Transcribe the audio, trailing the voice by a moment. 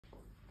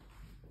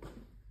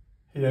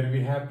Here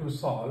we have to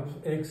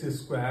solve x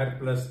square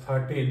plus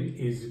 13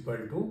 is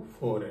equal to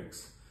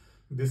 4x.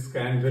 This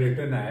can be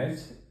written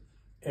as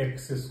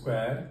x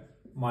square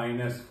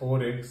minus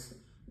 4x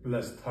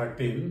plus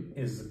 13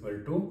 is equal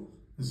to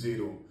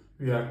 0.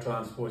 We are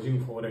transposing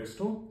 4x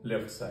to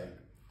left side.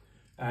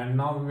 And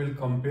now we will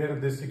compare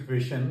this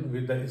equation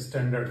with the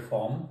standard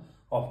form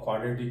of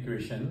quadratic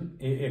equation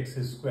ax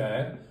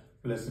square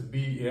plus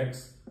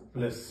bx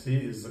plus c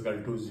is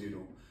equal to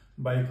 0.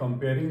 By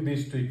comparing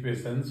these two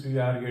equations, we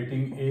are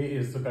getting a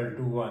is equal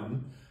to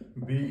 1,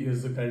 b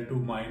is equal to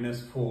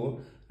minus 4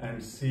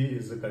 and c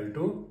is equal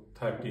to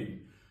 13.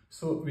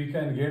 So we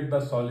can get the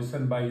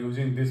solution by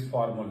using this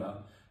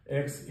formula.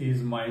 X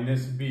is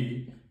minus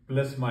b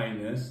plus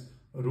minus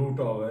root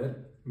over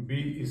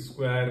b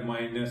square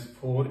minus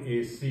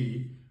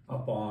 4ac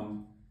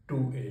upon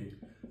 2a.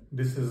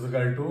 This is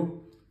equal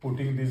to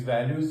putting these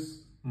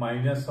values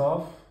minus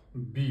of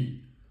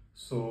b.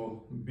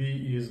 So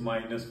b is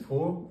minus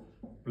 4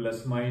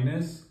 plus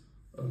minus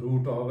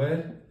root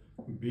over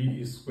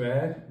b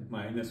square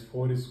minus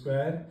 4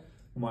 square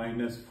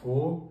minus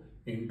 4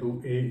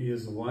 into a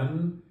is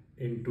 1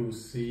 into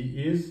c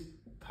is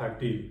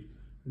 13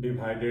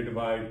 divided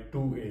by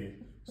 2a.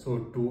 So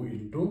 2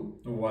 into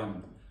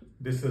 1.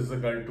 This is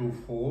equal to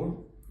 4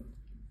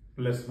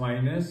 plus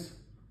minus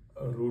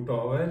root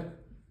over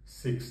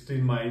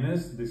 16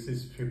 minus this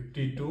is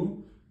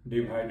 52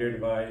 divided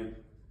by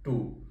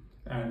 2.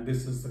 And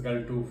this is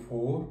equal to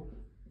 4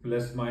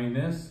 plus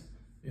minus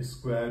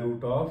square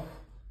root of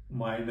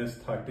minus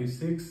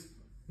 36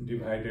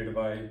 divided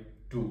by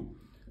 2.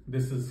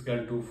 This is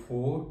equal to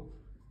 4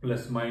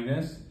 plus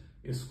minus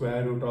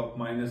square root of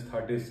minus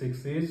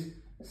 36 is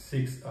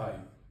 6i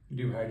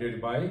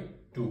divided by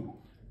 2.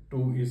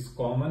 2 is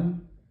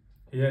common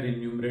here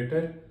in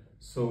numerator.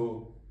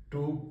 So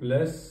 2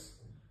 plus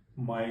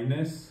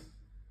minus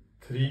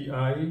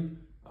 3i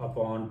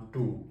upon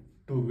 2.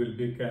 2 will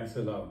be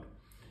cancelled out.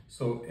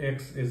 So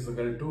x is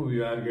equal to,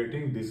 we are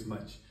getting this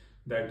much.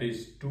 That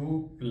is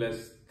 2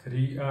 plus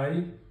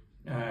 3i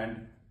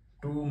and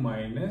 2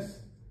 minus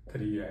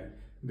 3i.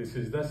 This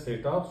is the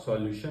set of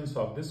solutions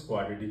of this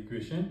quadratic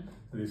equation.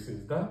 This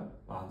is the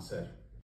answer.